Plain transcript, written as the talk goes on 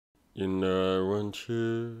You know I want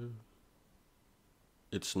you.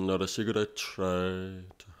 It's not a secret I try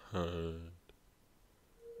to hide.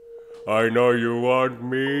 I know you want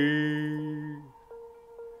me,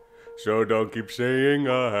 so don't keep saying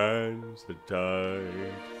our hands are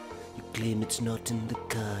tied. You claim it's not in the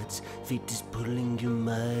cards, fate is pulling you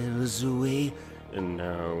miles away. And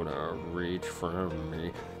now reach for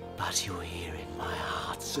me. But you're here in my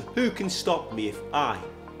heart. So who can stop me if I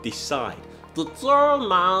decide To turn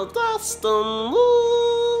my destiny.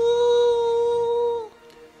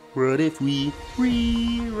 What if we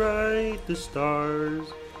rewrite the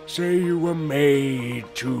stars? Say you were made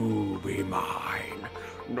to be mine.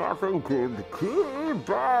 Nothing could keep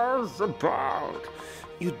us apart.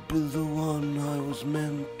 You'd be the one I was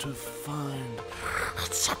meant to find.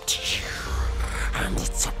 It's up to you, and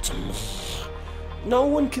it's up to me. No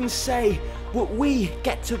one can say what we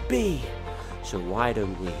get to be. So why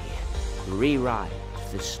don't we rewrite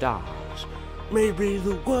the stars? Maybe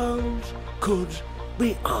the world could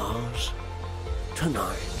be ours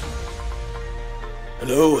tonight.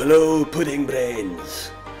 Hello, pudding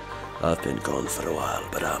brains. I've been gone for a while,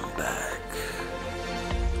 but I'm back.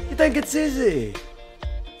 You think it's easy?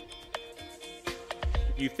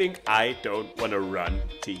 You think I don't want to run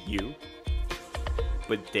to you?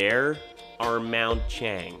 But there are Mount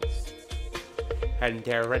Changs, and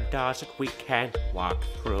there are doors that we can't walk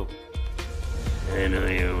through. I know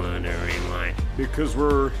you're wondering why. Because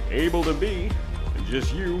we're able to be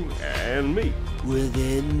just you and me.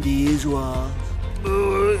 Within these walls.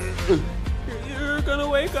 You're gonna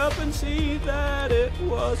wake up and see that it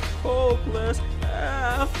was hopeless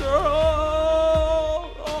after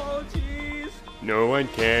all. Oh, jeez. No one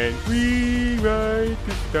can rewrite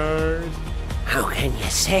the stars. How can you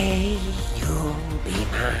say you'll be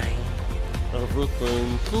mine?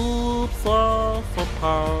 Everything keeps us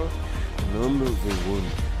apart. And I'm not the one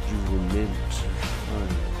you were meant to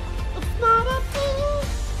find. It's not up to you.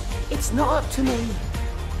 It's not up to me.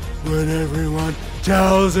 When everyone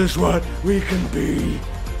tells us what we can be.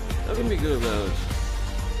 How can we go about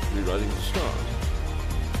rewriting the stars?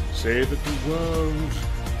 Say that the world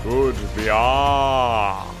could be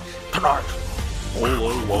ours tonight. All I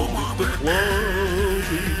want is to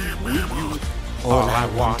float with you. All I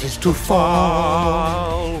want is to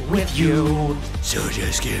fall with you. So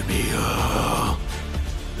just give me all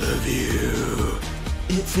of you.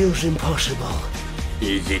 It feels impossible.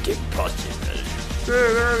 Is it impossible?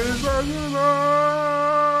 Say that it's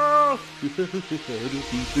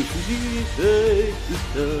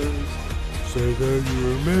Say that you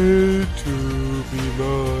were made to be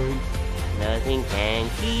mine. Nothing can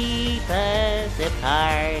keep us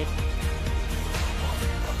apart.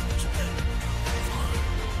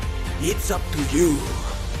 It's up to you.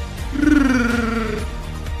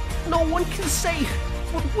 No one can say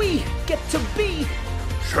what we get to be.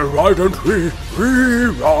 So why don't we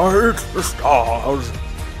rewrite the stars?